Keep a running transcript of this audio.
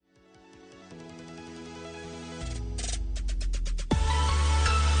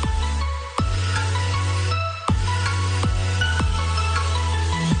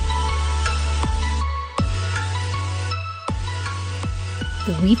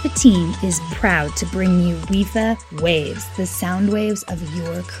WIFA team is proud to bring you WIFA Waves, the sound waves of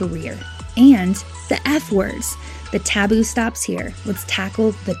your career. And the F words, the taboo stops here. Let's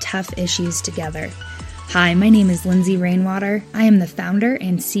tackle the tough issues together. Hi, my name is Lindsay Rainwater. I am the founder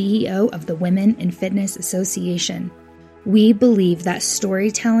and CEO of the Women in Fitness Association. We believe that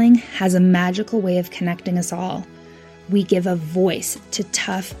storytelling has a magical way of connecting us all. We give a voice to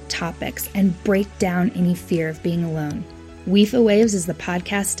tough topics and break down any fear of being alone. WIFA Waves is the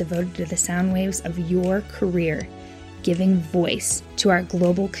podcast devoted to the sound waves of your career, giving voice to our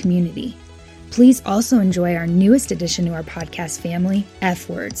global community. Please also enjoy our newest addition to our podcast family, F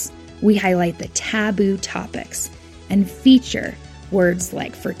Words. We highlight the taboo topics and feature words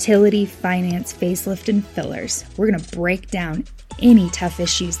like fertility, finance, facelift, and fillers. We're going to break down any tough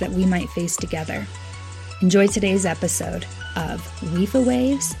issues that we might face together. Enjoy today's episode of WIFA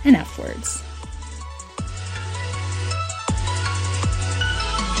Waves and F Words.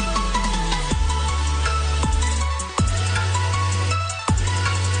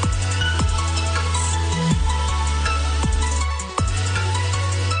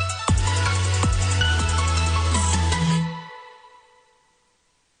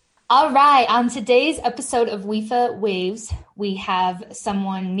 All right, on today's episode of WIFA Waves, we have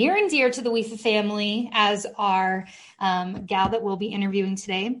someone near and dear to the WIFA family as our gal that we'll be interviewing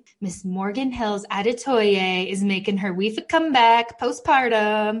today. Miss Morgan Hills Adetoye is making her WIFA comeback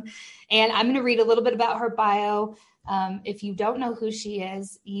postpartum, and I'm going to read a little bit about her bio. If you don't know who she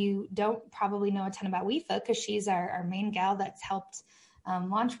is, you don't probably know a ton about WIFA because she's our main gal that's helped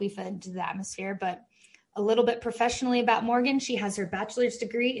launch WIFA into the atmosphere, but a little bit professionally about Morgan. She has her bachelor's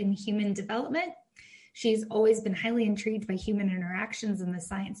degree in human development. She's always been highly intrigued by human interactions and the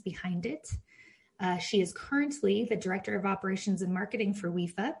science behind it. She is currently the Director of Operations and Marketing for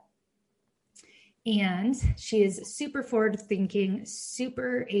WIFA. And she is super forward-thinking,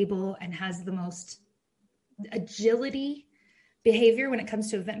 super able, and has the most agility behavior when it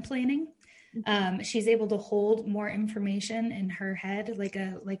comes to event planning. She's able to hold more information in her head like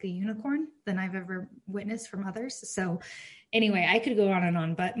a unicorn than I've ever witnessed from others. So anyway, I could go on and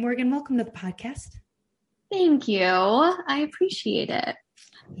on, but Morgan, welcome to the podcast. Thank you. I appreciate it.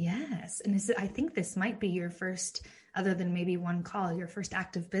 Yes. And I think this might be your first, other than maybe one call, your first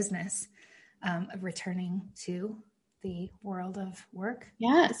active business of returning to the world of work.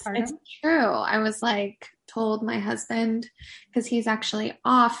 Yes, it's true. I was told my husband, because he's actually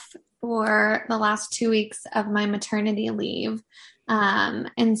off for the last 2 weeks of my maternity leave.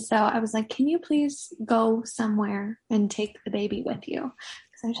 And so I was like, can you please go somewhere and take the baby with you?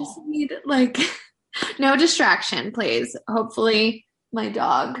 Because I just need no distraction, please. Hopefully my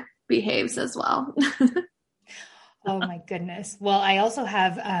dog behaves as well. Oh my goodness. Well, I also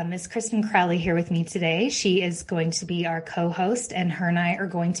have Ms. Kristen Crowley here with me today. She is going to be our co-host, and her and I are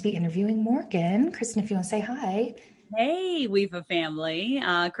going to be interviewing Morgan. Kristen, if you want to say hi. Hey, WIFA family.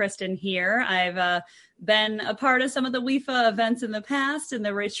 Kristen here. I've been a part of some of the WIFA events in the past in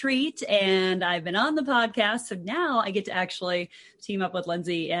the retreat, and I've been on the podcast. So now I get to actually team up with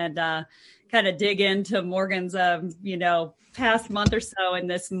Lindsay and kind of dig into Morgan's, past month or so in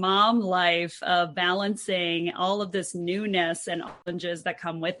this mom life of balancing all of this newness and challenges that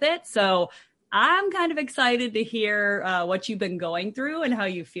come with it. So I'm kind of excited to hear what you've been going through and how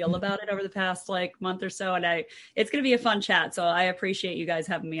you feel about it over the past month or so. And it's going to be a fun chat. So I appreciate you guys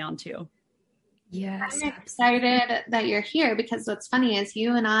having me on too. Yes. I'm excited that you're here because what's funny is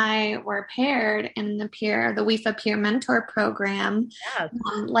you and I were paired in the WIFA Peer Mentor Program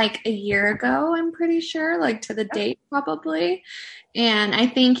a year ago, I'm pretty sure, to the date probably. And I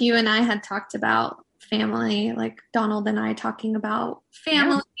think you and I had talked about family, Donald and I talking about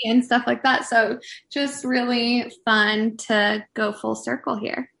family and stuff like that. So just really fun to go full circle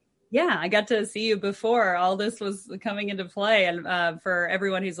here. Yeah, I got to see you before all this was coming into play. And for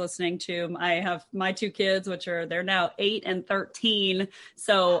everyone who's listening to, I have my two kids, they're now 8 and 13.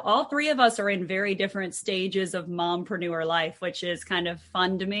 So all three of us are in very different stages of mompreneur life, which is kind of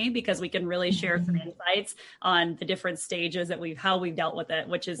fun to me because we can really share some insights on the different stages how we've dealt with it,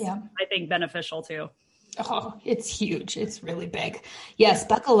 which is, I think, beneficial too. Oh, it's huge. It's really big. Yes.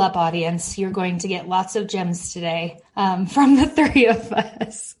 Buckle up, audience. You're going to get lots of gems today from the three of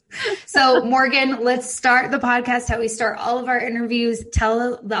us. So Morgan, let's start the podcast how we start all of our interviews.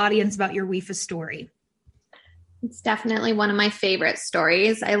 Tell the audience about your WIFA story. It's definitely one of my favorite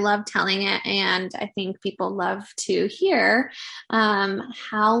stories. I love telling it, and I think people love to hear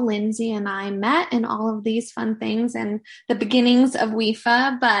how Lindsay and I met and all of these fun things and the beginnings of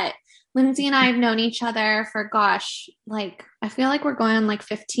WIFA. But Lindsay and I have known each other for, I feel like we're going on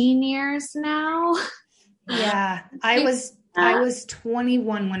 15 years now. Yeah, I was I was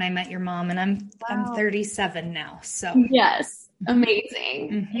 21 when I met your mom, and I'm 37 now. So yes,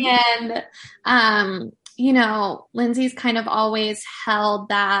 amazing. And Lindsay's kind of always held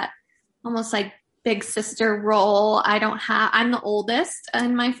that almost like big sister role. I'm the oldest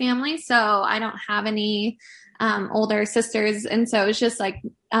in my family, so I don't have any older sisters. And so it's just like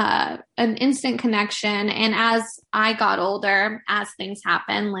an instant connection. And as I got older, as things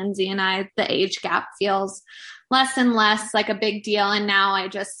happen, Lindsay and I, the age gap feels less and less like a big deal. And now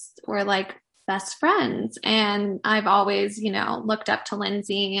we're like best friends. And I've always, looked up to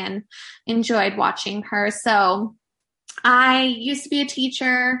Lindsay and enjoyed watching her. So I used to be a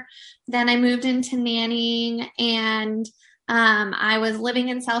teacher. Then I moved into nannying, and I was living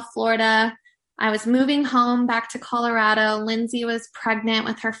in South Florida. I was moving home back to Colorado. Lindsay was pregnant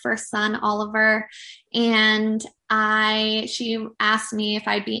with her first son, Oliver, and she asked me if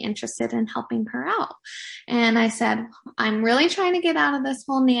I'd be interested in helping her out. And I said, I'm really trying to get out of this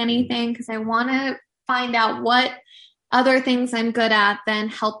whole nanny thing because I want to find out what other things I'm good at than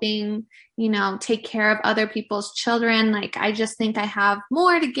helping, take care of other people's children. Like, I just think I have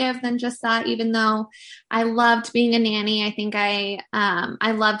more to give than just that, even though I loved being a nanny. I think I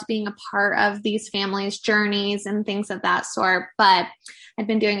loved being a part of these families' journeys and things of that sort. But I'd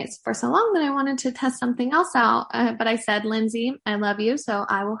been doing it for so long that I wanted to test something else out. But I said, Lindsay, I love you, so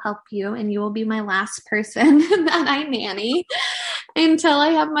I will help you, and you will be my last person that I nanny until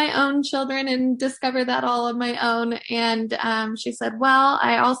I have my own children and discover that all on my own. And she said, well,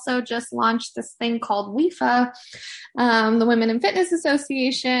 I also just launched this thing called WIFA, the Women in Fitness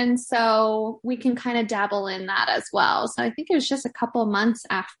Association. So we can kind of dabble in that as well. So I think it was just a couple months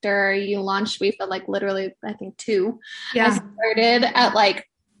after you launched WIFA, like literally, I think 2. Yeah. I started at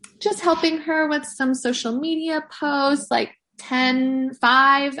just helping her with some social media posts, 5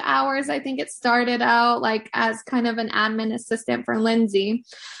 hours. I think it started out as kind of an admin assistant for Lindsay.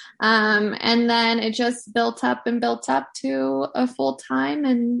 And then it just built up to a full time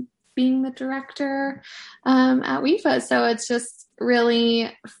and being the director at WIFA. So it's just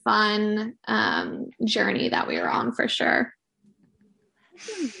really fun journey that we were on for sure.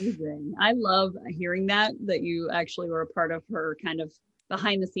 That's amazing. I love hearing that you actually were a part of her kind of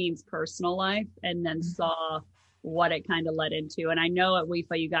behind the scenes personal life and then saw what it kind of led into. And I know at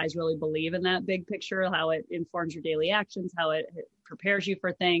WIFA, you guys really believe in that big picture, how it informs your daily actions, how it prepares you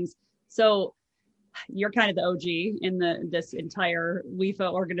for things. So you're kind of the OG in this entire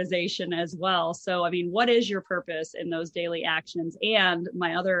WIFA organization as well. So, I mean, what is your purpose in those daily actions? And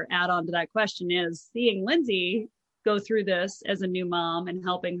my other add-on to that question is seeing Lindsay go through this as a new mom and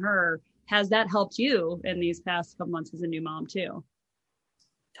helping her. Has that helped you in these past couple months as a new mom too?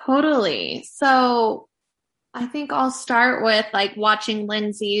 Totally. So I think I'll start with watching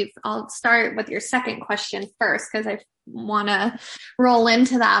Lindsay. I'll start with your second question first because I want to roll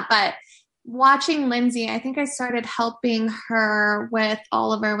into that. But watching Lindsay, I think I started helping her with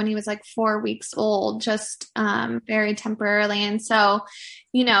Oliver when he was 4 weeks old, just very temporarily. And so,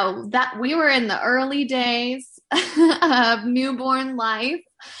 that we were in the early days of newborn life.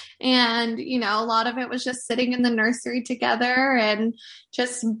 And, a lot of it was just sitting in the nursery together and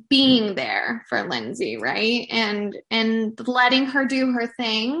just being there for Lindsay, right? And letting her do her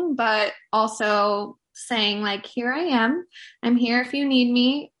thing, but also saying here I am. I'm here if you need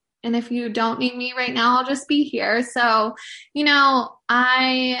me. And if you don't need me right now, I'll just be here. So,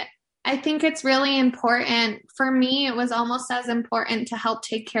 I think it's really important. For me, it was almost as important to help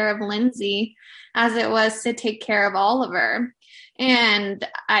take care of Lindsay as it was to take care of Oliver. And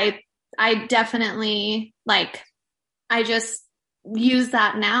I definitely I just use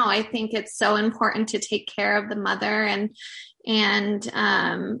that now. I think it's so important to take care of the mother and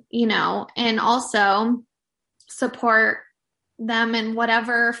also support them in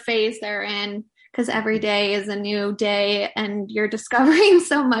whatever phase they're in, because every day is a new day and you're discovering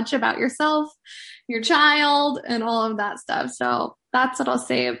so much about yourself, your child, and all of that stuff. So that's what I'll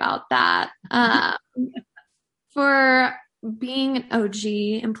say about that. For being an OG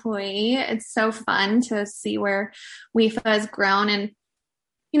employee, it's so fun to see where WIFA has grown. And,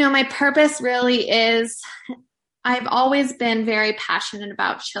 my purpose really is, I've always been very passionate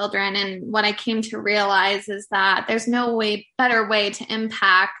about children. And what I came to realize is that there's no better way to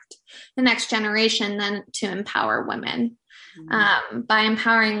impact the next generation than to empower women. Mm-hmm. By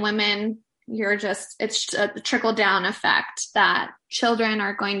empowering women, it's a trickle down effect that children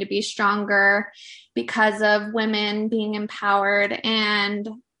are going to be stronger because of women being empowered. And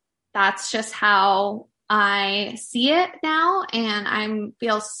that's just how I see it now. And I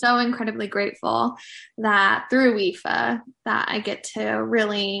feel so incredibly grateful that through WIFA that I get to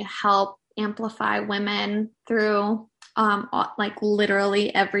really help amplify women through like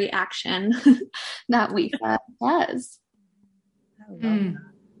literally every action that WIFA does.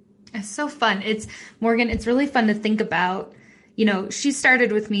 It's so fun. It's Morgan, it's really fun to think about. She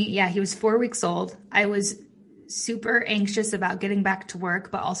started with me. Yeah, he was 4 weeks old. I was super anxious about getting back to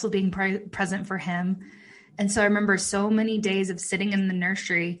work, but also being present for him. And so I remember so many days of sitting in the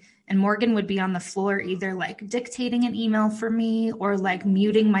nursery, and Morgan would be on the floor either like dictating an email for me or like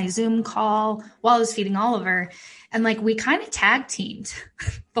muting my Zoom call while I was feeding Oliver. And like we kind of tag teamed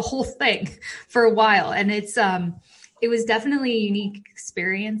the whole thing for a while. And it was definitely a unique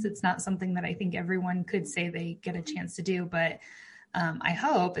experience. It's not something that I think everyone could say they get a chance to do, but I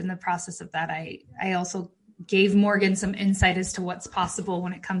hope in the process of that, I also gave Morgan some insight as to what's possible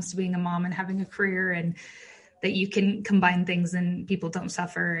when it comes to being a mom and having a career, and that you can combine things and people don't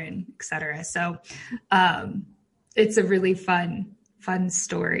suffer, and et cetera. So it's a really fun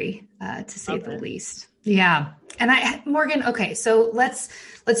story to say the least. Yeah. And Morgan, okay, so let's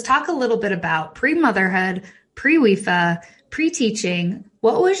talk a little bit about pre-motherhood, pre-WIFA, pre-teaching.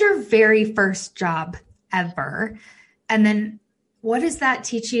 What was your very first job ever? And then what does that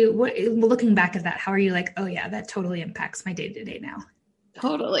teach you? Looking back at that, how are you like, oh yeah, that totally impacts my day-to-day now?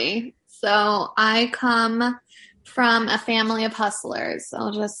 Totally. So I come from a family of hustlers.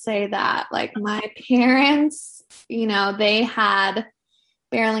 I'll just say that. Like my parents, they had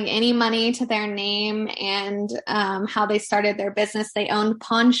barely any money to their name, and how they started their business, they owned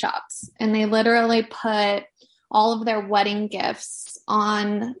pawn shops, and they literally put all of their wedding gifts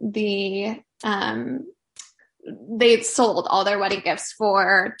on they sold all their wedding gifts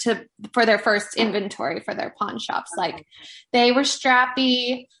for their first inventory for their pawn shops. Like they were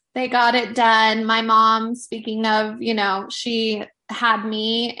strappy. They got it done. My mom, speaking of, she had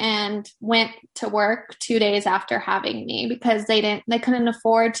me and went to work 2 days after having me because they couldn't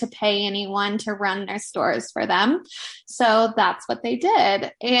afford to pay anyone to run their stores for them. So that's what they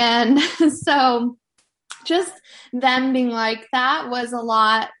did. And so just them being like, that was a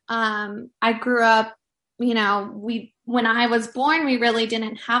lot. I grew up, when I was born, we really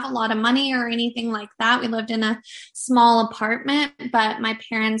didn't have a lot of money or anything like that. We lived in a small apartment, but my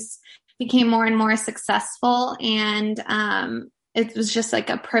parents became more and more successful, and it was just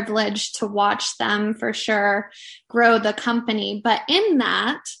like a privilege to watch them for sure grow the company. But in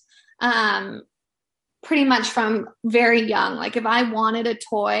that, pretty much from very young, like if I wanted a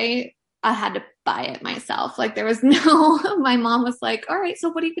toy, I had to buy it myself. Like there was my mom was like, all right, so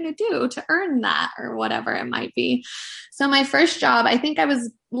what are you going to do to earn that or whatever it might be? So my first job, I think I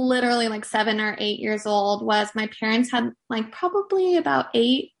was literally like 7 or 8 years old, was my parents had like probably about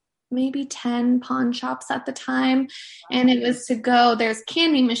 8, maybe 10 pawn shops at the time. And it was there's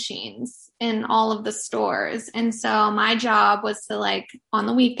candy machines in all of the stores. And so my job was to, like, on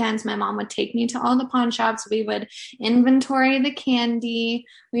the weekends, my mom would take me to all the pawn shops. We would inventory the candy.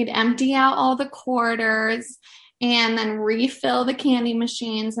 We'd empty out all the quarters and then refill the candy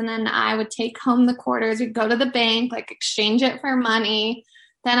machines. And then I would take home the quarters. We'd go to the bank, like exchange it for money.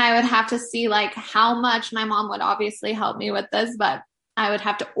 Then I would have to see like how much. My mom would obviously help me with this, but I would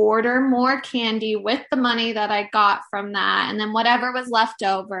have to order more candy with the money that I got from that. And then whatever was left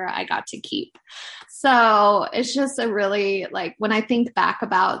over, I got to keep. So it's just a really, like, when I think back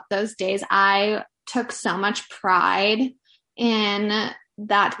about those days, I took so much pride in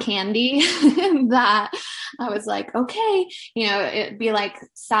that candy that I was like, okay, it'd be like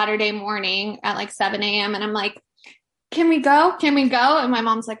Saturday morning at like 7 a.m. And I'm like, can we go? And my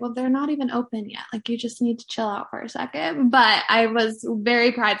mom's like, well, they're not even open yet. Like, you just need to chill out for a second. But I was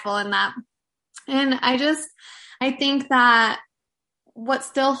very prideful in that. And I think that what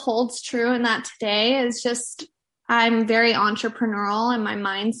still holds true in that today is just, I'm very entrepreneurial in my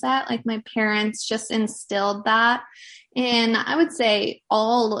mindset. Like, my parents just instilled that. And I would say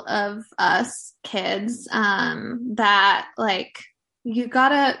all of us kids, that like, you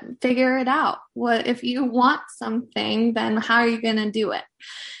gotta figure it out. What if you want something, then how are you gonna do it?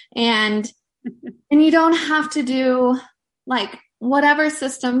 And you don't have to do like whatever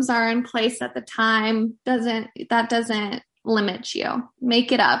systems are in place at the time. That doesn't limit you.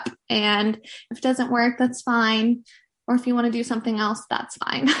 Make it up. And if it doesn't work, that's fine. Or if you want to do something else, that's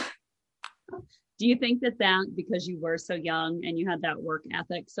fine. Do you think that because you were so young and you had that work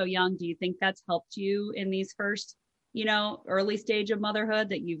ethic so young, do you think that's helped you in these first, early stage of motherhood,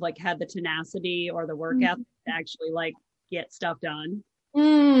 that you've like had the tenacity or the work ethic to actually like get stuff done?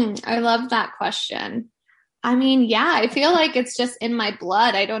 I love that question. I mean, yeah, I feel like it's just in my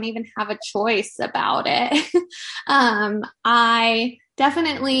blood. I don't even have a choice about it. I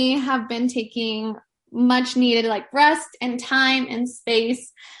definitely have been taking much needed like rest and time and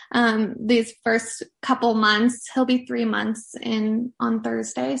space. These first couple months, he'll be 3 months on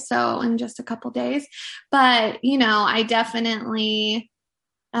Thursday. So in just a couple days, but I definitely,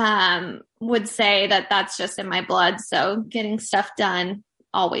 would say that that's just in my blood. So getting stuff done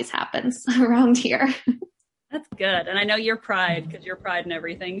always happens around here. That's good. And I know your pride, because your pride in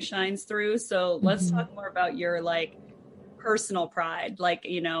everything shines through. So let's talk more about your like personal pride. Like,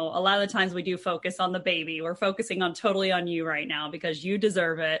 a lot of the times we do focus on the baby. We're focusing totally on you right now because you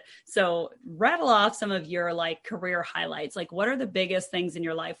deserve it. So rattle off some of your like career highlights. Like, what are the biggest things in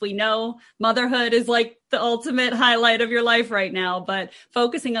your life? We know motherhood is like the ultimate highlight of your life right now, but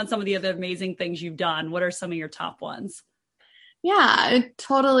focusing on some of the other amazing things you've done, what are some of your top ones? Yeah, it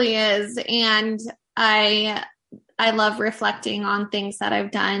totally is. And I love reflecting on things that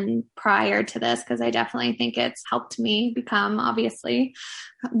I've done prior to this, because I definitely think it's helped me become, obviously,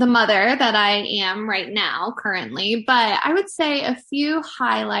 the mother that I am right now currently. But I would say a few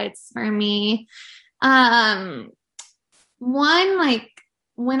highlights for me. One, like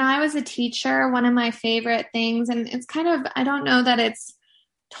when I was a teacher, one of my favorite things, and it's kind of, I don't know that it's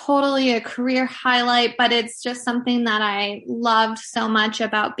totally a career highlight, but it's just something that I loved so much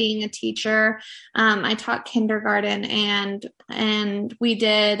about being a teacher. I taught kindergarten and we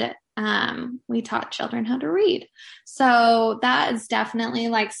taught children how to read. So that is definitely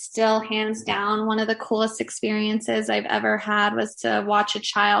like still hands down one of the coolest experiences I've ever had, was to watch a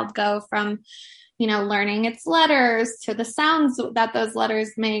child go from learning its letters to the sounds that those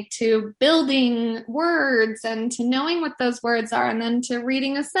letters make, to building words and to knowing what those words are, and then to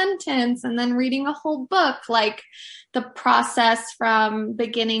reading a sentence and then reading a whole book. Like, the process from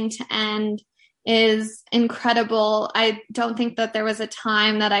beginning to end is incredible. I don't think that there was a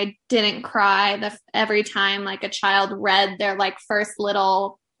time that I didn't cry every time like a child read their like first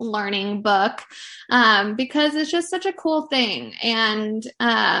little learning book, because it's just such a cool thing. And,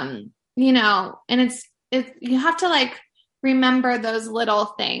 and you have to like remember those little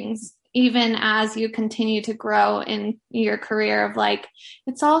things, even as you continue to grow in your career, of like,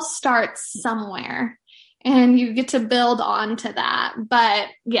 it's all starts somewhere and you get to build on to that. But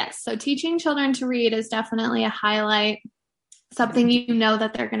yes, so teaching children to read is definitely a highlight, something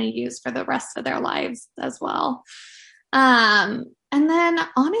that they're going to use for the rest of their lives as well. And then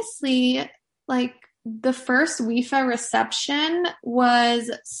honestly, like, the first WIFA reception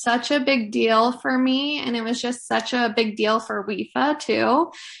was such a big deal for me. And it was just such a big deal for WIFA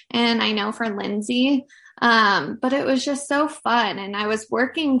too. And I know for Lindsay, but it was just so fun. And I was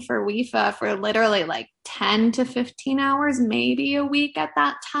working for WIFA for literally like 10 to 15 hours, maybe a week at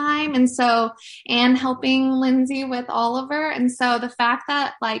that time. And helping Lindsay with Oliver. And so the fact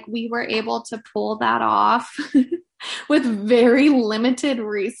that like we were able to pull that off with very limited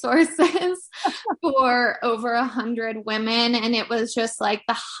resources for over 100 women. And it was just like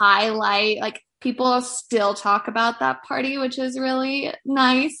the highlight, like people still talk about that party, which is really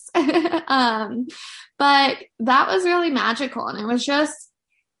nice. But that was really magical. And it was just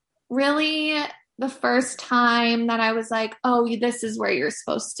really the first time that I was like, oh, this is where you're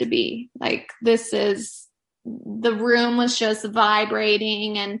supposed to be. Like, the room was just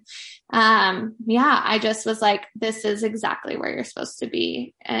vibrating. And I just was like, this is exactly where you're supposed to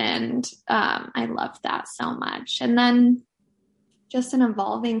be. And I loved that so much. And then just an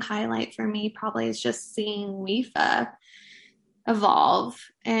evolving highlight for me probably is just seeing WIFA evolve.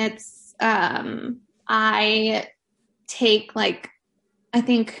 It's I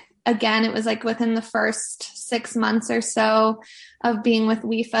think again, it was like within the first 6 months or so of being with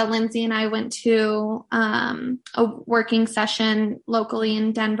WIFA, Lindsay and I went to a working session locally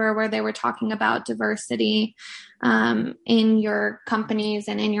in Denver where they were talking about diversity in your companies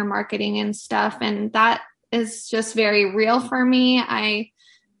and in your marketing and stuff. And that is just very real for me. I'm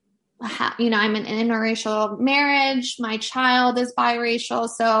an interracial marriage. My child is biracial.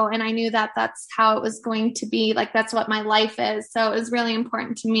 And I knew that that's how it was going to be. Like, that's what my life is. So it was really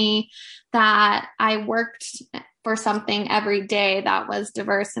important to me that I worked for something every day that was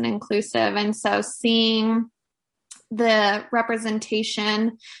diverse and inclusive. And so seeing the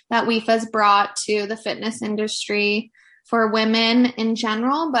representation that WIFA's brought to the fitness industry for women in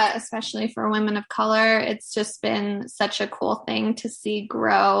general, but especially for women of color, it's just been such a cool thing to see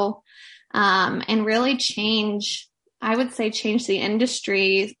grow and really change the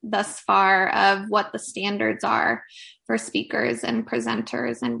industry thus far of what the standards are for speakers and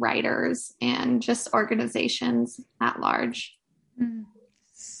presenters and writers and just organizations at large.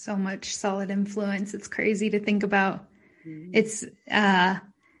 So much solid influence. It's crazy to think about. It's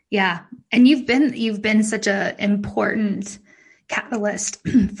and you've been such a important catalyst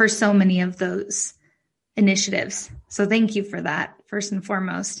for so many of those initiatives. So thank you for that, first and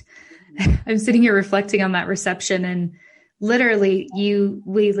foremost. I'm sitting here reflecting on that reception, and literally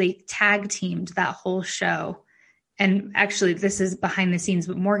we like tag teamed that whole show. And actually this is behind the scenes,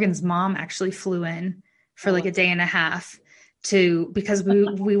 but Morgan's mom actually flew in for like a day and a half because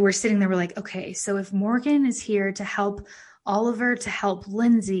we were sitting there, we're like, okay, so if Morgan is here to help Oliver, to help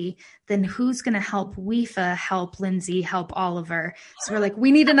Lindsay, then who's going to help WIFA, help Lindsay, help Oliver? So we're like,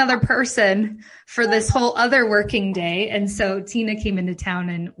 we need another person for this whole other working day. And so Tina came into town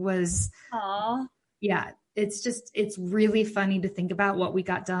and was, yeah, it's really funny to think about what we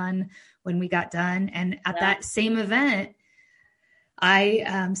got done when we got done. And at that same event,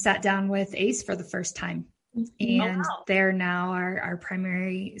 I sat down with ACE for the first time. And they're now our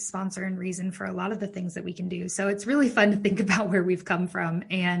primary sponsor and reason for a lot of the things that we can do. So it's really fun to think about where we've come from.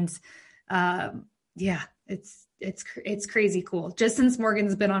 And it's crazy cool. Just since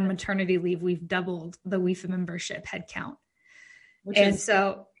Morgan's been on maternity leave, we've doubled the WIFA membership headcount.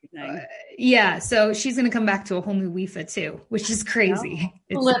 So she's going to come back to a whole new WIFA too, which is crazy.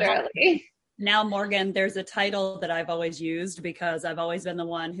 It's literally. Now, Morgan, there's a title that I've always used because I've always been the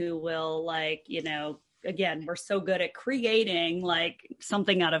one who will again, we're so good at creating like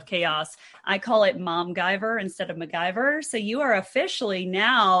something out of chaos. I call it Momgiver instead of MacGyver. So you are officially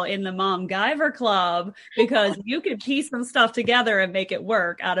now in the Momgiver club because you can piece some stuff together and make it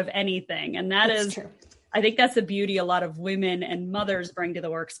work out of anything. And that's true. I think that's the beauty a lot of women and mothers bring to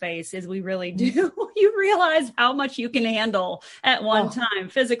the workspace is we really do. You realize how much you can handle at one time,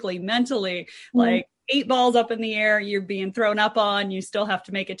 physically, mentally, like 8 balls up in the air, you're being thrown up on, you still have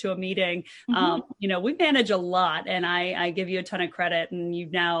to make it to a meeting. We manage a lot and I give you a ton of credit, and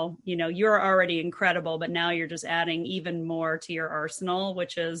you're already incredible, but now you're just adding even more to your arsenal,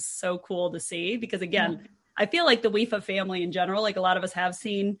 which is so cool to see because again, I feel like the WIFA family in general, like a lot of us have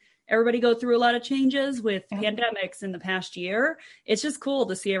seen everybody go through a lot of changes with pandemics in the past year. It's just cool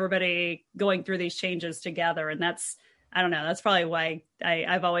to see everybody going through these changes together. And that's probably why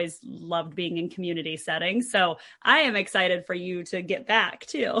I've always loved being in community settings. So I am excited for you to get back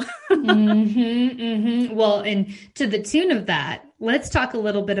too. Well, and to the tune of that, let's talk a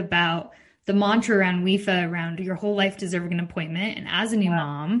little bit about the mantra around WIFA, around your whole life deserving an appointment. And as a new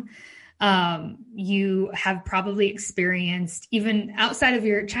mom, you have probably experienced, even outside of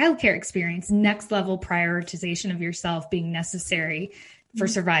your childcare experience, next level prioritization of yourself being necessary for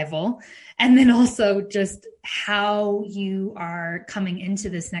survival. And then also just how you are coming into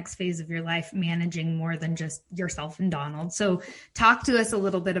this next phase of your life, managing more than just yourself and Donald. So talk to us a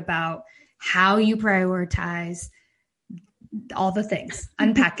little bit about how you prioritize all the things,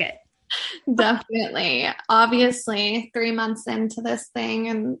 unpack it. Definitely. Obviously 3 months into this thing,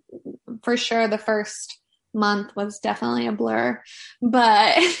 and for sure the first month was definitely a blur,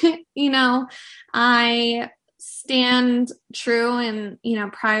 but I stand true in,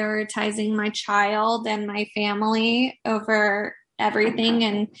 prioritizing my child and my family over everything,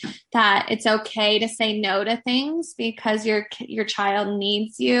 and that it's okay to say no to things because your child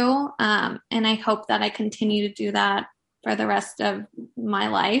needs you. And I hope that I continue to do that for the rest of my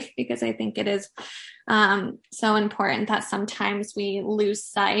life, because I think it is so important that sometimes we lose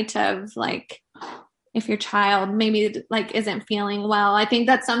sight of if your child maybe isn't feeling well. I think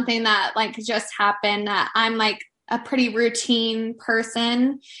that's something that just happened, that I'm a pretty routine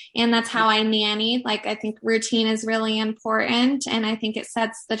person, and that's how I nanny. I think routine is really important, and I think it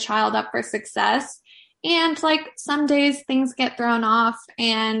sets the child up for success. And some days things get thrown off,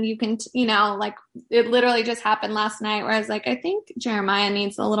 and you can, it literally just happened last night where I was I think Jeremiah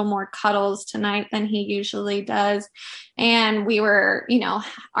needs a little more cuddles tonight than he usually does. And we were,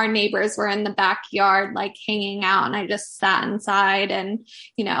 our neighbors were in the backyard, hanging out, and I just sat inside, and,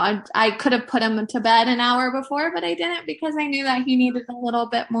 I could have put him to bed an hour before, but I didn't, because I knew that he needed a little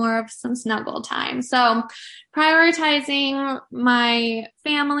bit more of some snuggle time. So prioritizing my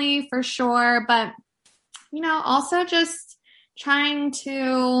family for sure, but also just trying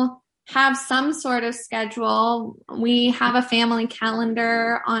to have some sort of schedule. We have a family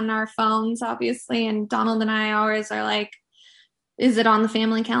calendar on our phones, obviously, and Donald and I always are is it on the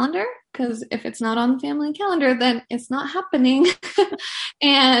family calendar? Because if it's not on the family calendar, then it's not happening.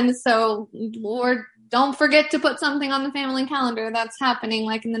 And so, Lord, don't forget to put something on the family calendar that's happening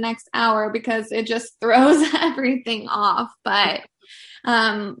in the next hour, because it just throws everything off. But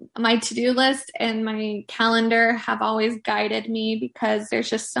my to-do list and my calendar have always guided me, because there's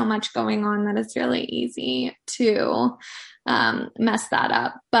just so much going on that it's really easy to mess that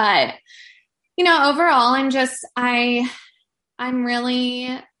up. But overall, I'm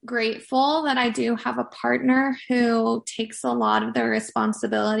really grateful that I do have a partner who takes a lot of the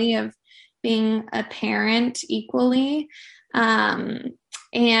responsibility of being a parent equally.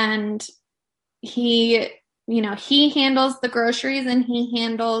 And he, he handles the groceries and he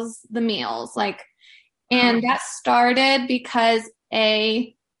handles the meals. And that started because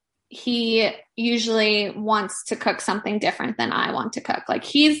he usually wants to cook something different than I want to cook.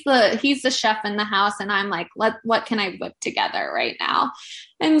 He's the chef in the house, and I'm like, what can I whip together right now?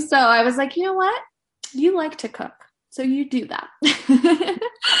 And so I was like, you know what? You like to cook, so you do that.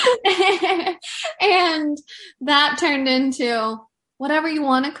 And that turned into, whatever you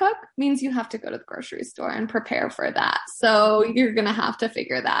want to cook means you have to go to the grocery store and prepare for that. So you're going to have to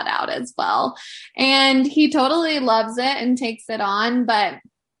figure that out as well. And he totally loves it and takes it on. But,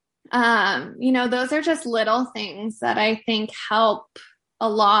 those are just little things that I think help a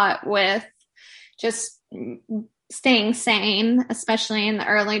lot with just staying sane, especially in the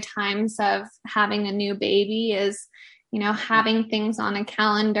early times of having a new baby, is having things on a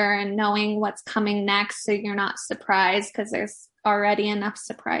calendar and knowing what's coming next, so you're not surprised because there's already enough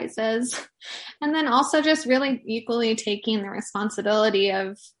surprises. And then also just really equally taking the responsibility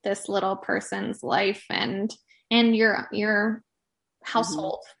of this little person's life and your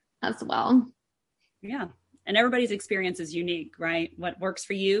household as well. Yeah. And everybody's experience is unique, right? What works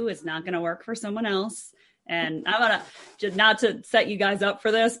for you is not going to work for someone else. And I want to just, not to set you guys up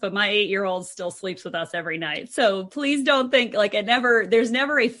for this, but my 8-year-old still sleeps with us every night. So please don't think there's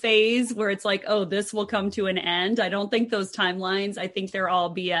never a phase where it's like, oh, this will come to an end. I don't think those timelines, I think they're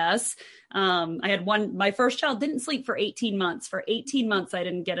all BS. I had my first child didn't sleep for 18 months. For 18 months, I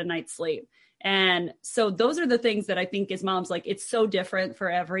didn't get a night's sleep. And so those are the things that I think as moms, it's so different for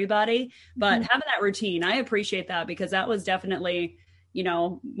everybody, but having that routine, I appreciate that, because that was definitely,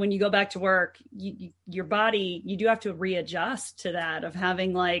 when you go back to work, your body, you do have to readjust to that of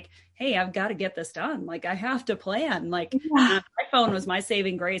having hey, I've got to get this done. I have to plan. My phone was my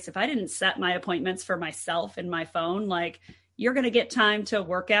saving grace. If I didn't set my appointments for myself in my phone, you're going to get time to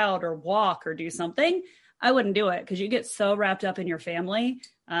work out or walk or do something, I wouldn't do it, because you get so wrapped up in your family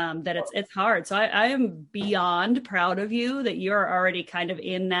that it's hard. So I am beyond proud of you that you're already kind of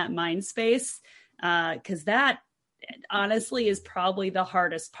in that mind space, because that honestly is probably the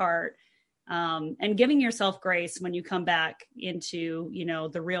hardest part. And giving yourself grace when you come back into,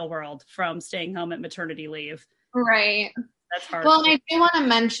 the real world from staying home at maternity leave. Right. That's hard. Well, and I do want to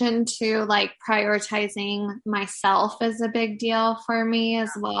mention too, prioritizing myself is a big deal for me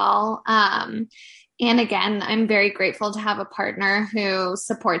as well. And again, I'm very grateful to have a partner who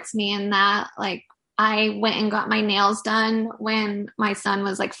supports me in that. I went and got my nails done when my son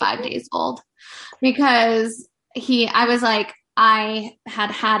was 5 days old, because I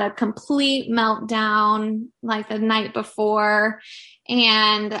had a complete meltdown the night before,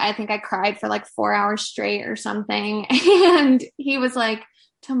 and I think I cried for 4 hours straight or something. And he was like,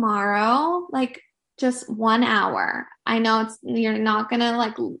 tomorrow, just 1 hour. I know you're not going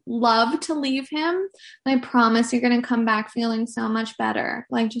to love to leave him. I promise you're going to come back feeling so much better.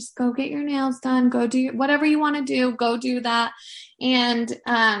 Just go get your nails done. Go do whatever you want to do. Go do that. And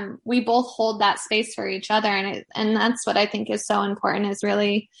we both hold that space for each other. And that's what I think is so important, is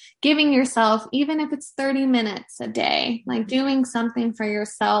really giving yourself, even if it's 30 minutes a day, doing something for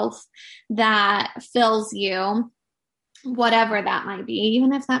yourself that fills you, whatever that might be,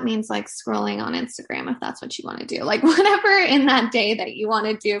 even if that means scrolling on Instagram, if that's what you want to do, whatever in that day that you want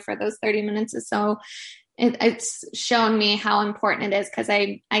to do for those 30 minutes is so, it's shown me how important it is, because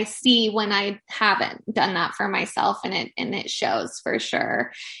I see when I haven't done that for myself, and it shows for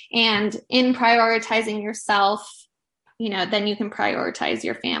sure. And in prioritizing yourself, then you can prioritize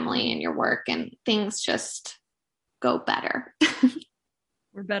your family and your work, and things just go better.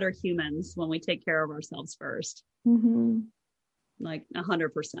 We're better humans when we take care of ourselves first. Mm-hmm.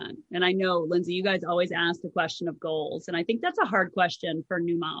 100%. And I know, Lindsay, you guys always ask the question of goals. And I think that's a hard question for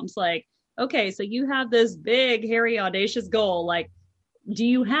new moms. Okay, so you have this big, hairy, audacious goal. Do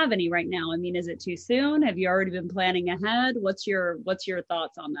you have any right now? I mean, is it too soon? Have you already been planning ahead? What's your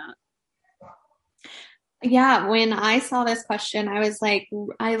thoughts on that? Yeah, when I saw this question, I was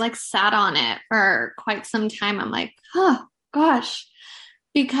I sat on it for quite some time. I'm oh gosh,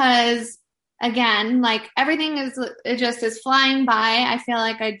 because again, everything is flying by. I feel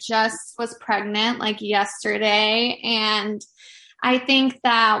I just was pregnant yesterday. And I think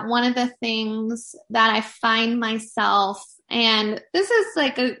that one of the things that I find myself, and this is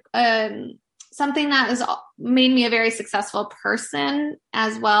something that has made me a very successful person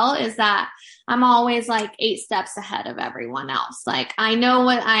as well, is that I'm always 8 steps ahead of everyone else. I know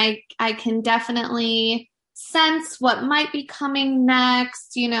what I can definitely sense what might be coming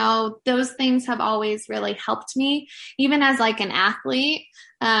next. You know, those things have always really helped me. Even as like an athlete,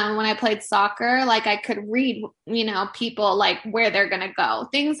 when I played soccer, like I could read, you know, people like where they're going to go,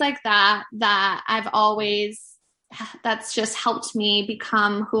 things like that, that's just helped me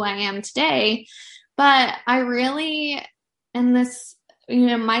become who I am today. But I really, and this, you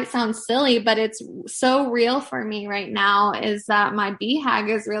know, might sound silly, but it's so real for me right now, is that my BHAG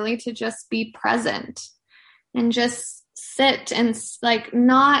is really to just be present and just sit and like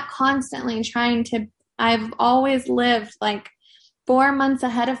not constantly trying to, I've always lived like 4 months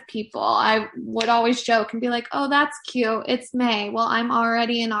ahead of people. I would always joke and be like, oh, that's cute. It's May. Well, I'm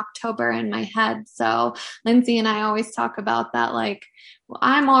already in October in my head. So Lindsay and I always talk about that. Like, well,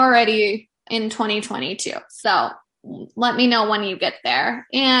 I'm already in 2022. So let me know when you get there.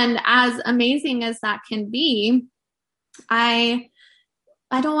 And as amazing as that can be, I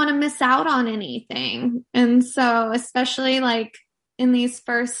don't want to miss out on anything. And so especially like in these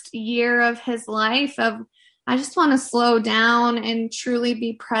first year of his life, I just want to slow down and truly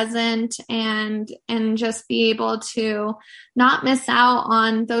be present and just be able to not miss out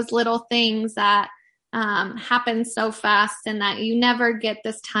on those little things that happen so fast, and that you never get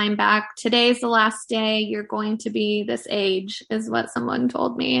this time back. Today's the last day you're going to be this age, is what someone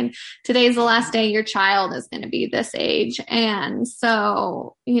told me. And today's the last day your child is going to be this age. And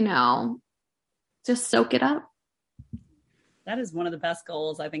so, you know, just soak it up. That is one of the best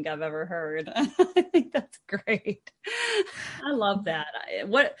goals I think I've ever heard. I think that's great. I love that.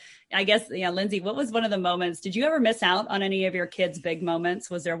 Lindsay, what was one of the moments? Did you ever miss out on any of your kids' big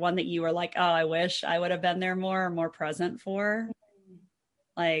moments? Was there one that you were like, oh, I wish I would have been there more present for?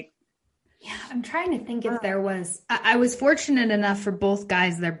 Like, yeah, I'm trying to think if there was. I was fortunate enough for both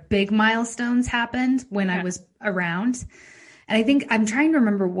guys. Their big milestones happened when I was around. And I think I'm trying to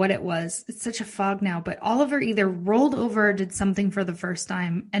remember what it was. It's such a fog now, but Oliver either rolled over or did something for the first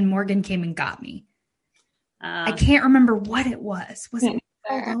time, and Morgan came and got me. I can't remember what it was. Was it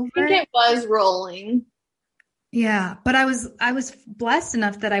rolled over? I think it was rolling. Yeah, but I was blessed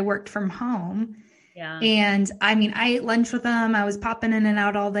enough that I worked from home. Yeah. And I mean, I ate lunch with them. I was popping in and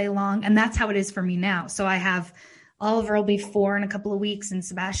out all day long. And that's how it is for me now. So I have Oliver will be 4 in a couple of weeks, and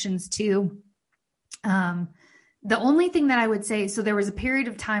Sebastian's 2. The only thing that I would say, so there was a period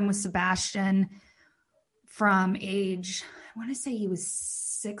of time with Sebastian from age, I want to say he was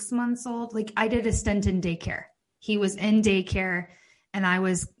 6 months old. Like I did a stint in daycare. He was in daycare, and I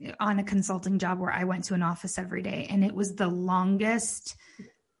was on a consulting job where I went to an office every day. And it was the longest,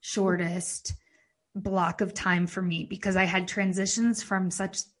 shortest block of time for me, because I had transitions from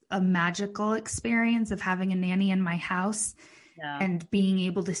such a magical experience of having a nanny in my house. Yeah. And being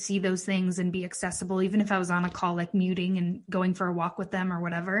able to see those things and be accessible, even if I was on a call, like muting and going for a walk with them or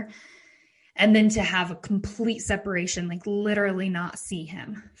whatever. And then to have a complete separation, like literally not see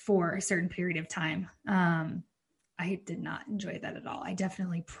him for a certain period of time. I did not enjoy that at all. I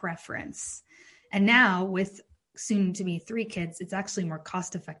definitely preference. And now with soon to be 3 kids, it's actually more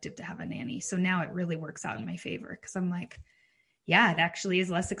cost effective to have a nanny. So now it really works out in my favor, because I'm like, yeah, it actually is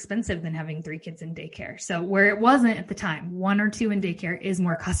less expensive than having 3 kids in daycare. So where it wasn't at the time, 1 or 2 in daycare is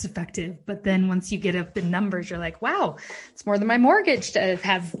more cost effective. But then once you get up the numbers, you're like, wow, it's more than my mortgage to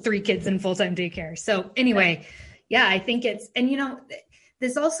have 3 kids in full-time daycare. So anyway, yeah, I think it's, and you know,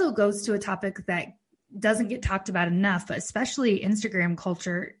 this also goes to a topic that doesn't get talked about enough, but especially Instagram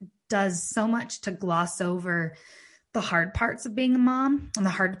culture does so much to gloss over the hard parts of being a mom and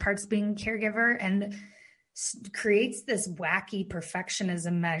the hard parts of being a caregiver, and creates this wacky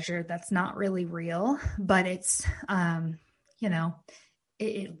perfectionism measure that's not really real, but it's, you know,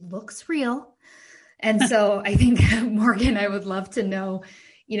 it looks real. And so I think, Morgan, I would love to know,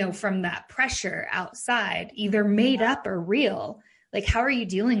 you know, from that pressure outside, either made up or real, like, how are you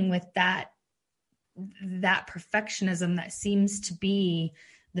dealing with that perfectionism that seems to be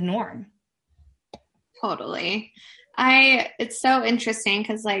the norm? Totally. It's so interesting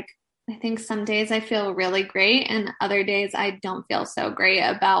because, like, I think some days I feel really great and other days I don't feel so great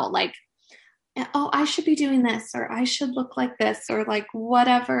about, like, oh, I should be doing this, or I should look like this, or like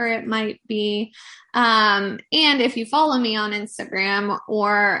whatever it might be. And if you follow me on Instagram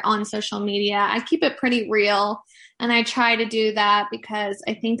or on social media, I keep it pretty real. And I try to do that because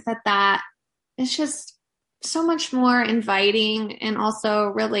I think that is just so much more inviting and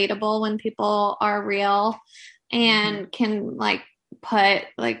also relatable when people are real and can, like, put,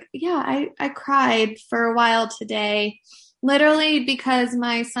 like, yeah, I cried for a while today, literally because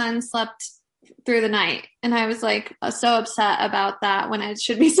my son slept through the night. And I was like so upset about that when it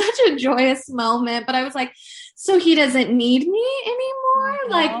should be such a joyous moment. But I was like, so he doesn't need me anymore?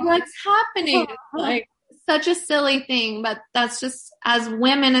 Like, what's happening? Like, such a silly thing, but that's just, as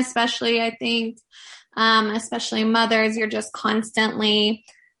women, especially, I think, especially mothers, you're just constantly,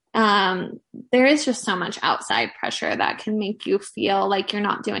 there is just so much outside pressure that can make you feel like you're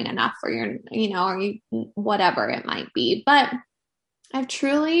not doing enough, or whatever it might be. But I've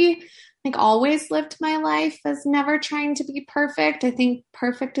truly always lived my life as never trying to be perfect. I think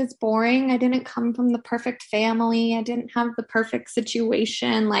perfect is boring. I didn't come from the perfect family. I didn't have the perfect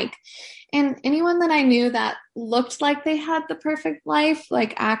situation. And anyone that I knew that looked like they had the perfect life,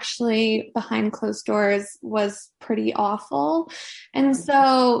 actually behind closed doors was pretty awful. And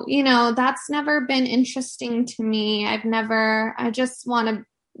so, that's never been interesting to me. I just want to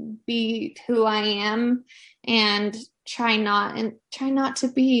be who I am and try not to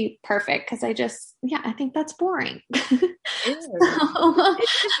be perfect, because I think that's boring.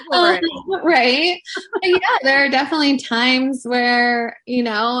 Boring. Right. Yeah, there are definitely times where,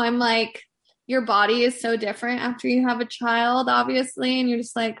 I'm like, your body is so different after you have a child, obviously, and you're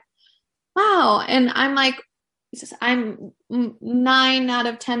just like, wow. And I'm 9 out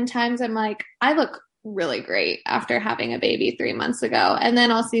of 10 times I'm like, I look really great after having a baby 3 months ago. And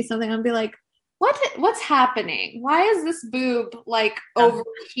then I'll see something and be like, what's happening? Why is this boob over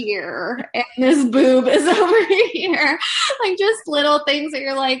here and this boob is over here? Just little things that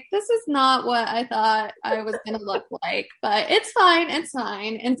you're like, this is not what I thought I was going to look like, but it's fine. It's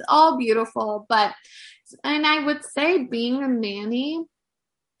fine. It's all beautiful. And I would say being a nanny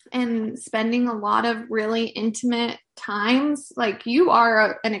and spending a lot of really intimate times, you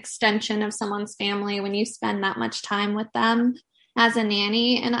are an extension of someone's family when you spend that much time with them as a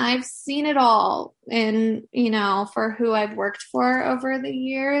nanny. And I've seen it all for who I've worked for over the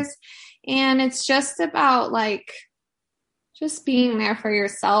years. And it's just about just being there for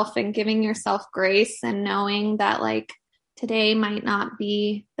yourself and giving yourself grace and knowing that today might not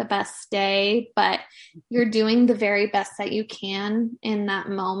be the best day, but you're doing the very best that you can in that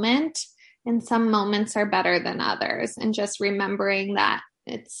moment. And some moments are better than others, and just remembering that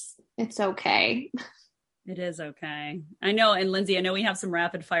it's okay. It is okay. I know. And Lindsay, I know we have some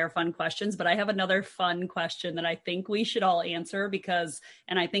rapid fire fun questions, but I have another fun question that I think we should all answer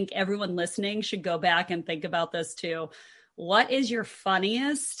and I think everyone listening should go back and think about this too. What is your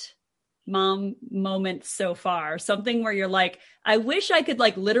funniest mom moment so far? Something where you're like, I wish I could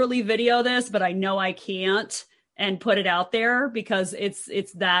literally video this, but I know I can't, and put it out there because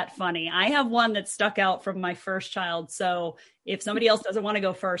it's that funny. I have one that stuck out from my first child. So if somebody else doesn't want to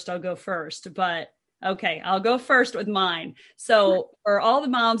go first, I'll go first, but okay, I'll go first with mine. So for all the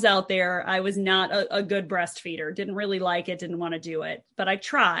moms out there, I was not a good breastfeeder. Didn't really like it, didn't want to do it. But I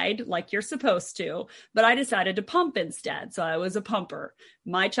tried, like you're supposed to, but I decided to pump instead. So I was a pumper.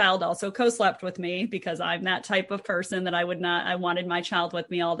 My child also co-slept with me because I'm that type of person that I wanted my child with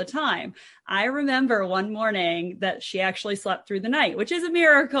me all the time. I remember one morning that she actually slept through the night, which is a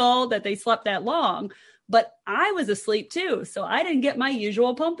miracle that they slept that long. But I was asleep too, so I didn't get my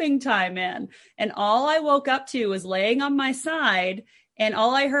usual pumping time in. And all I woke up to was laying on my side, and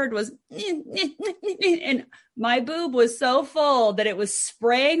all I heard was, and my boob was so full that it was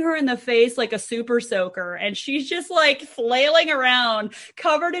spraying her in the face like a super soaker. And she's just flailing around,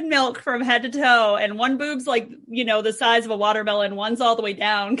 covered in milk from head to toe. And one boob's the size of a watermelon, one's all the way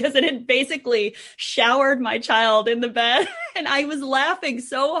down because it had basically showered my child in the bed. And I was laughing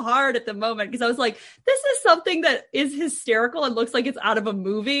so hard at the moment because I was like, this is something that is hysterical and looks like it's out of a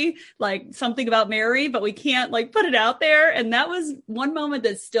movie, like Something About Mary, but we can't put it out there. And that was one moment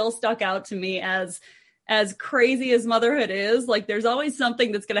that still stuck out to me as crazy as motherhood is. There's always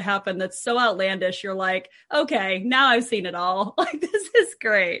something that's going to happen that's so outlandish. You're like, okay, now I've seen it all. This is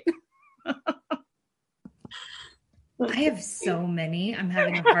great. I have so many. I'm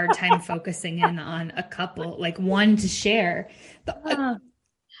having a hard time focusing in on a couple, one to share.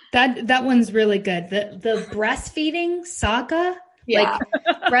 That one's really good. The breastfeeding saga,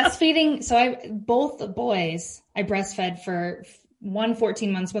 breastfeeding. So both the boys, I breastfed for one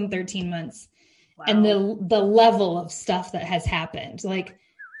 14 months, one 13 months. Wow. And the level of stuff that has happened,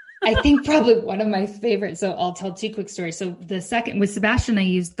 I think probably one of my favorites. So I'll tell two quick stories. So the second with Sebastian, I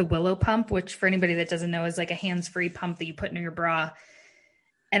used the Willow pump, which for anybody that doesn't know is a hands-free pump that you put in your bra.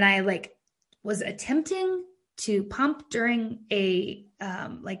 And I was attempting to pump during a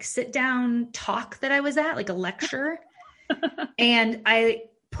sit down talk that I was at, a lecture. And I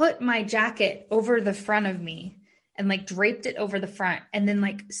put my jacket over the front of me and draped it over the front and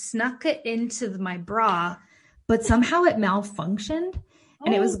then snuck it into my bra, but somehow it malfunctioned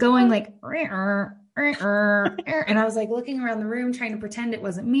and it was going and I was looking around the room trying to pretend it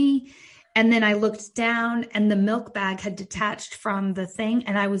wasn't me. And then I looked down and the milk bag had detached from the thing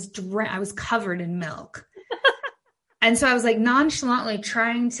and I was covered in milk. And so I was like nonchalantly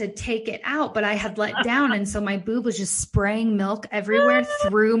trying to take it out, but I had let down. And so my boob was just spraying milk everywhere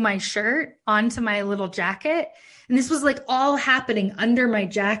through my shirt onto my little jacket. And this was like all happening under my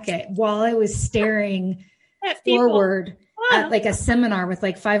jacket while I was staring forward at like a seminar with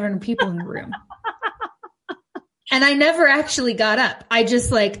like 500 people in the room. And I never actually got up. I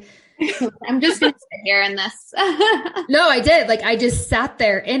just like, I'm just going to sit here in this. No, I did. Like, I just sat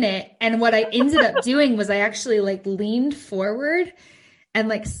there in it. And what I ended up doing was I actually like leaned forward and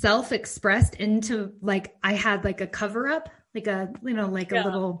like self-expressed into like, I had like a cover up, like a, you know, like a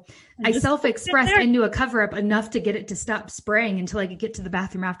little, I self-expressed into a cover up enough to get it to stop spraying until I could get to the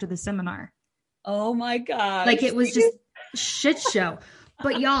bathroom after the seminar. Oh my God. Like it was just shit show.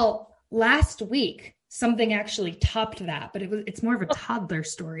 But y'all, last week, something actually topped that, but it's more of a toddler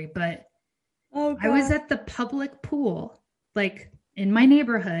story. But I was at the public pool, like in my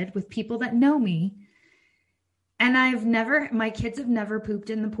neighborhood with people that know me. And my kids have never pooped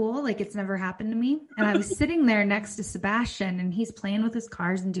in the pool. Like it's never happened to me. And I was sitting there next to Sebastian and he's playing with his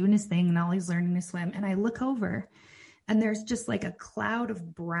cars and doing his thing and all he's learning to swim. And I look over and there's just like a cloud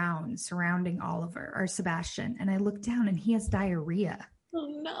of brown surrounding Oliver or Sebastian. And I look down and he has diarrhea. Oh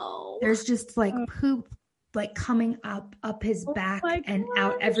no. There's just like poop like coming up his back and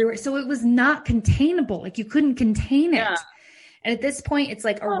out everywhere. So it was not containable. Like you couldn't contain it. Yeah. And at this point it's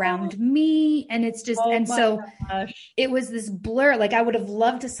like around me and it's just, it was this blur. Like I would have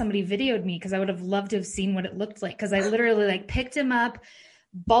loved if somebody videoed me because I would have loved to have seen what it looked like. Cause I literally like picked him up,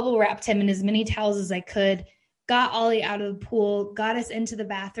 bubble wrapped him in as many towels as I could, got Ollie out of the pool, got us into the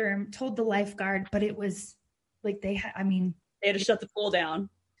bathroom, told the lifeguard, but it was like, they had to shut the pool down.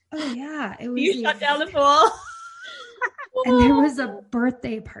 Oh yeah. It was. You shut down the pool. And there was a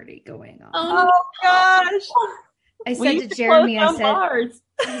birthday party going on. Oh gosh. I said to Jeremy, I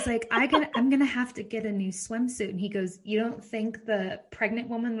was like, I'm going to have to get a new swimsuit. And he goes, you don't think the pregnant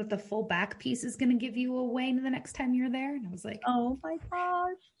woman with the full back piece is going to give you away the next time you're there? And I was like, oh my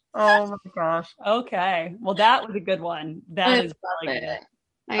gosh. Oh my gosh. Okay. Well, that was a good one. That is really good.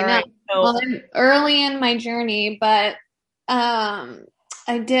 I know. Right, so, well, I'm early in my journey, but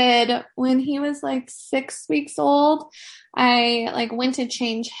I did when he was like 6 weeks old. I like went to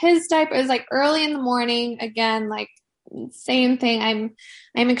change his diaper. It was like early in the morning. Again, like same thing.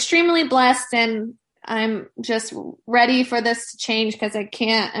 I'm extremely blessed and I'm just ready for this to change because I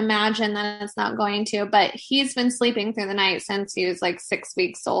can't imagine that it's not going to, but he's been sleeping through the night since he was like 6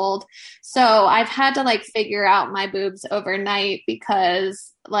 weeks old. So I've had to like figure out my boobs overnight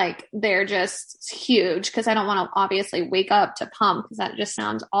because like they're just huge because I don't want to obviously wake up to pump because that just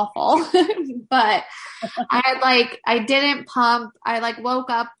sounds awful. But I didn't pump. I like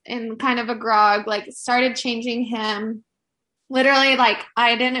woke up in kind of a grog, like started changing him. Literally, like,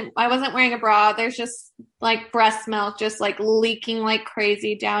 I wasn't wearing a bra. There's just like breast milk just like leaking like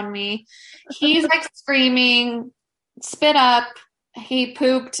crazy down me. He's like screaming, spit up. He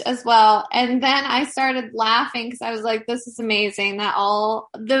pooped as well. And then I started laughing because I was like, this is amazing that all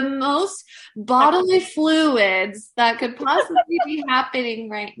the most bodily fluids that could possibly be happening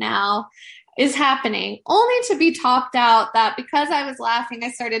right now is happening, only to be topped out that because I was laughing,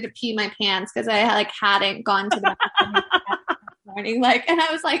 I started to pee my pants because I like hadn't gone to the bathroom morning. Like, and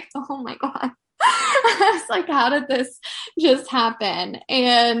I was like, oh my God. I was like, how did this just happen?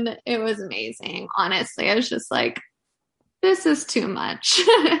 And it was amazing. Honestly, I was just like, this is too much.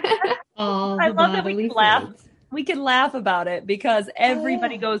 I love that we can laugh about it because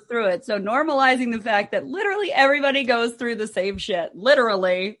everybody goes through it. So normalizing the fact that literally everybody goes through the same shit,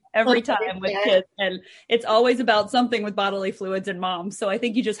 literally every time with kids. And it's always about something with bodily fluids and moms. So I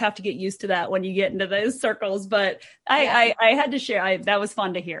think you just have to get used to that when you get into those circles. But I had to share, that was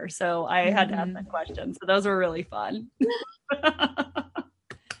fun to hear. So I had to ask that question. So those were really fun.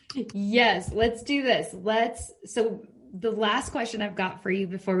 Yes, let's do this. So the last question I've got for you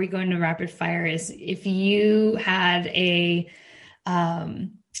before we go into rapid fire is if you had a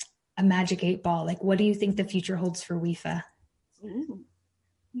magic 8 ball, like what do you think the future holds for WIFA?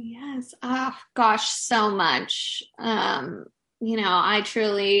 Yes. Oh gosh, so much. I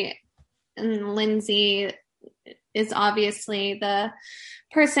truly, and Lindsay is obviously the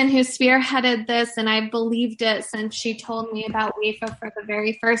person who spearheaded this, and I believed it since she told me about WIFA for the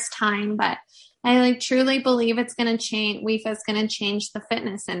very first time, but I like truly believe it's going to change. WIFA is going to change the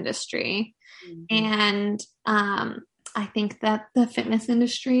fitness industry. And I think that the fitness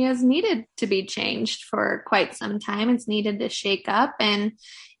industry has needed to be changed for quite some time. It's needed to shake up. And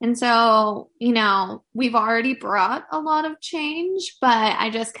so, we've already brought a lot of change, but I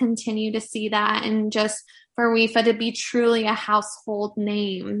just continue to see that. And just for WIFA to be truly a household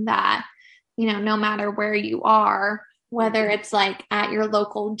name that, no matter where you are, whether it's like at your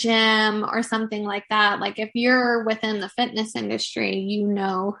local gym or something like that. Like if you're within the fitness industry, you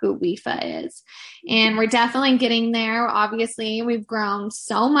know who WIFA is. And we're definitely getting there. Obviously, we've grown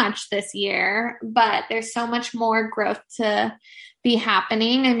so much this year, but there's so much more growth to be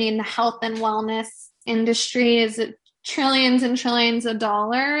happening. I mean, the health and wellness industry is trillions and trillions of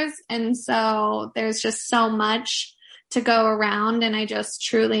dollars. And so there's just so much to go around. And I just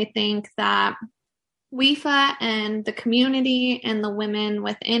truly think that WIFA and the community and the women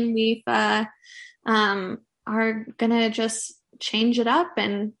within WIFA are going to just change it up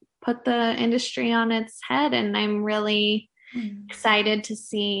and put the industry on its head. And I'm really excited to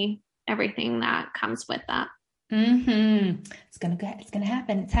see everything that comes with that. Mm-hmm. It's going to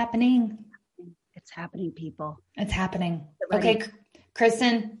happen. It's happening. It's happening, people. It's happening. Okay.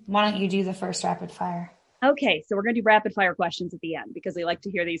 Kristen, why don't you do the first rapid fire? Okay, so we're going to do rapid fire questions at the end because we like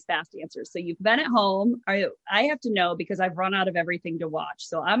to hear these fast answers. So you've been at home. I have to know because I've run out of everything to watch.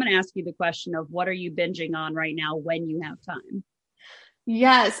 So I'm going to ask you the question of what are you binging on right now when you have time?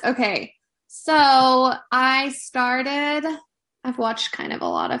 Yes. Okay. So I've watched kind of a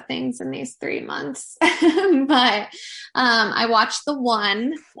lot of things in these 3 months, but I watched The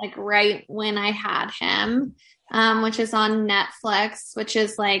One like right when I had him. Which is on Netflix, which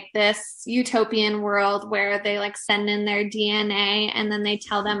is like this utopian world where they like send in their DNA and then they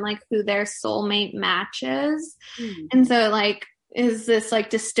tell them like who their soulmate matches. And so like is this like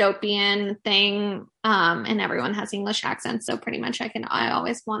dystopian thing. And everyone has English accents. So pretty much I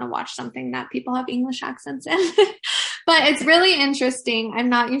always want to watch something that people have English accents in, but it's really interesting. I'm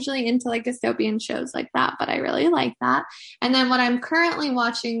not usually into like dystopian shows like that, but I really like that. And then what I'm currently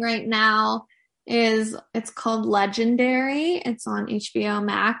watching right now it's called Legendary. It's on HBO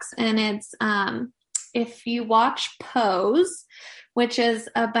Max, and it's if you watch Pose, which is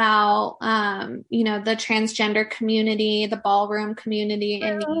about the transgender community, the ballroom community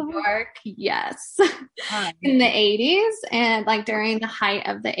in New York. Yes. In the 80s and like during the height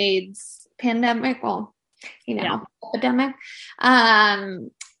of the AIDS pandemic, epidemic.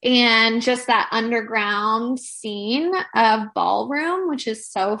 And just that underground scene of ballroom, which is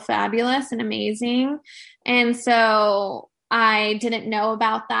so fabulous and amazing. And so I didn't know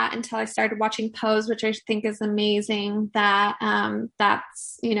about that until I started watching Pose, which I think is amazing that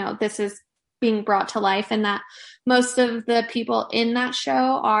that's, this is being brought to life and that most of the people in that show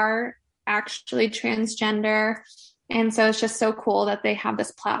are actually transgender. And so it's just so cool that they have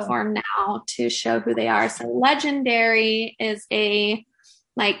this platform now to show who they are. So Legendary is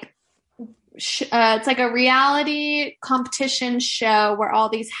it's like a reality competition show where all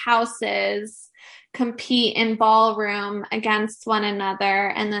these houses compete in ballroom against one another,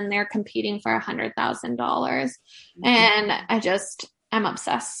 and then they're competing for $100,000. And I'm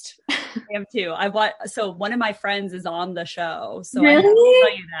obsessed. I am too. So one of my friends is on the show. So really? I have to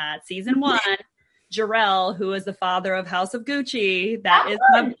tell you that season 1, Jarrell, who is the father of House of Gucci, that is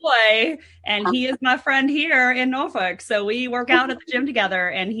my boy, and he is my friend here in Norfolk. So we work out at the gym together,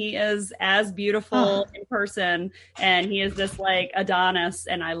 and he is as beautiful in person, and he is just like Adonis,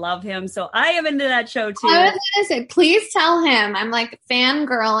 and I love him. So I am into that show too. I was gonna say, please tell him I'm like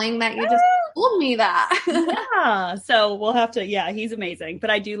fangirling that you just told me that. Yeah. So we'll have to, he's amazing. But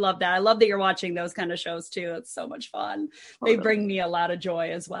I do love that. I love that you're watching those kind of shows too. It's so much fun. They bring me a lot of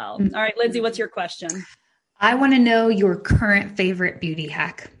joy as well. All right, Lindsay, what's your question? I want to know your current favorite beauty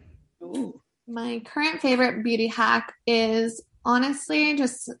hack. Ooh. My current favorite beauty hack is honestly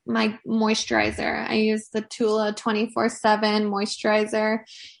just my moisturizer. I use the Tula 24/7 moisturizer,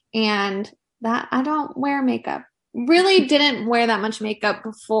 and that I don't wear makeup. Really didn't wear that much makeup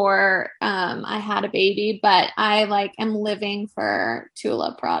before I had a baby, but I am living for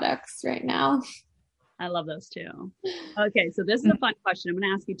Tula products right now. I love those too. Okay, so this is a fun question. I'm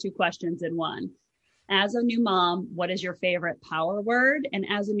going to ask you 2 questions in one. As a new mom, what is your favorite power word? And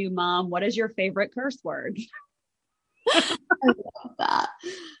as a new mom, what is your favorite curse word? I love that.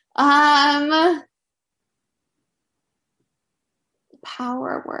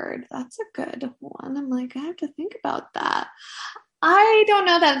 Power word. That's a good one. I'm like, I have to think about that. I don't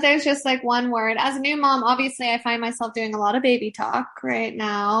know that there's just one word. As a new mom, obviously I find myself doing a lot of baby talk right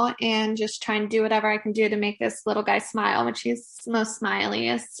now and just trying to do whatever I can do to make this little guy smile, which he's the most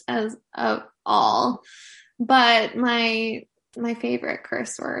smiliest of all. But my favorite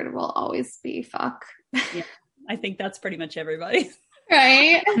curse word will always be fuck. Yeah, I think that's pretty much everybody.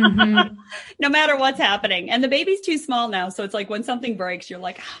 Right? Mm-hmm. No matter what's happening. And the baby's too small now. So it's like when something breaks, you're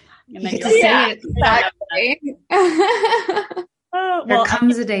like, and then you're say it. Exactly. There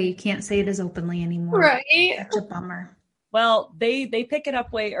comes a day you can't say it as openly anymore. Right. Such a bummer. Well, they pick it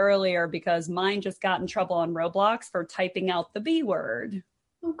up way earlier because mine just got in trouble on Roblox for typing out the B word.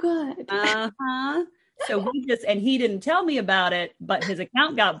 Oh, good. So he didn't tell me about it, but his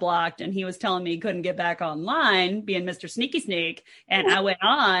account got blocked and he was telling me he couldn't get back online, being Mr. Sneaky Sneak. And I went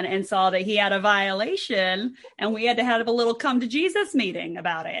on and saw that he had a violation and we had to have a little come to Jesus meeting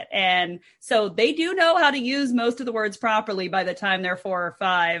about it. And so they do know how to use most of the words properly by the time they're 4 or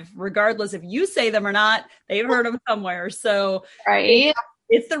 5, regardless if you say them or not, they've heard them somewhere. So right.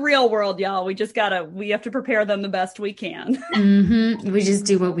 It's the real world, y'all. We have to prepare them the best we can. Mm-hmm. We just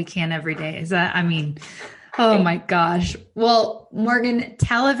do what we can every day. Oh my gosh. Well, Morgan,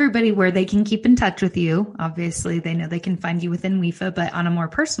 tell everybody where they can keep in touch with you. Obviously, they know they can find you within WIFA, but on a more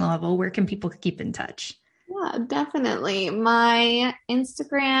personal level, where can people keep in touch? Yeah, definitely. My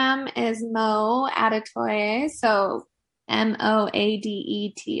Instagram is Mo Adetoye. So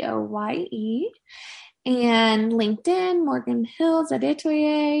MOADETOYE. And LinkedIn, Morgan Hills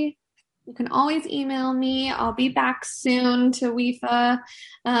Adetoye. You can always email me. I'll be back soon to WIFA,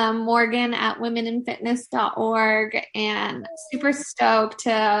 Morgan at womeninfitness.org, and super stoked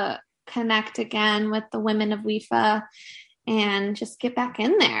to connect again with the women of WIFA and just get back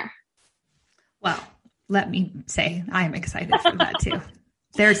in there. Well, let me say I'm excited for that too.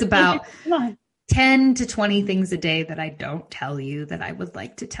 There's about 10 to 20 things a day that I don't tell you that I would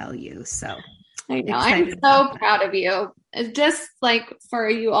like to tell you. So I know. I'm so proud of you. It's just like for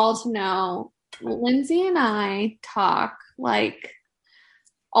you all to know, Lindsay and I talk like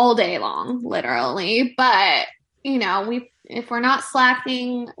all day long, literally. But, if we're not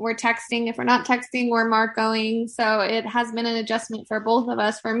slacking, we're texting. If we're not texting, we're Marcoing. So it has been an adjustment for both of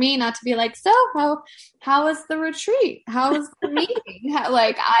us. For me, not to be like, so how was the retreat? How was the meeting?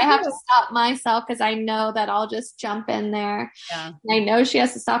 I have to stop myself because I know that I'll just jump in there. Yeah. I know she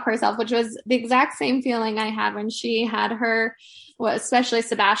has to stop herself, which was the exact same feeling I had when she had her, well, especially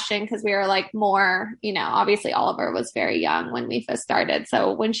Sebastian, because we were like more, obviously Oliver was very young when WIFA started.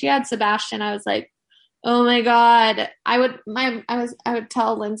 So when she had Sebastian, I was like, oh my God. I would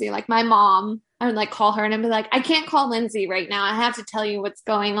tell Lindsay, like my mom, I would like call her and I'd be like, I can't call Lindsay right now. I have to tell you what's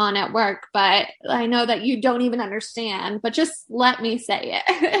going on at work, but I know that you don't even understand, but just let me say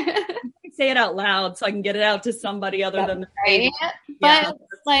it. Say it out loud so I can get it out to somebody other than the right. But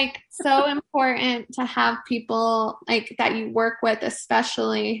it's like so important to have people like that you work with,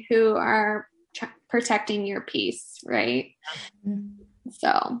 especially who are protecting your peace. Right.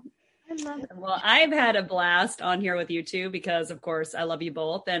 So I love it. Well, I've had a blast on here with you too, because of course I love you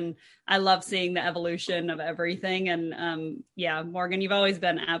both and I love seeing the evolution of everything. And Morgan, you've always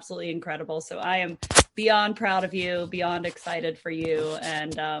been absolutely incredible. So I am beyond proud of you, beyond excited for you.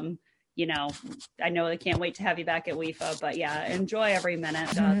 And, I know I can't wait to have you back at WIFA, but enjoy every minute.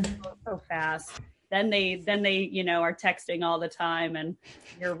 So fast. Then they, are texting all the time and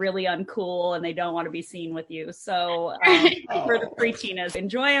you're really uncool and they don't want to be seen with you. So for the preaching is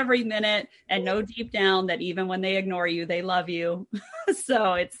enjoy every minute and know deep down that even when they ignore you, they love you.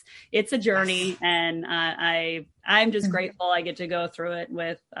 So it's a journey and I'm just grateful I get to go through it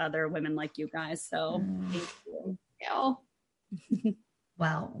with other women like you guys. So thank you.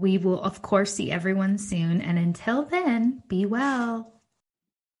 Well, we will of course see everyone soon. And until then, be well.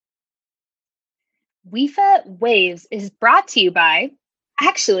 WIFA Waves is brought to you by,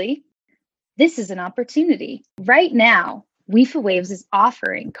 actually, this is an opportunity. Right now, WIFA Waves is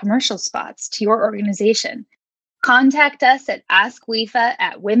offering commercial spots to your organization. Contact us at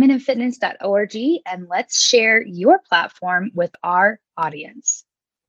askwifa@womeninfitness.org and let's share your platform with our audience.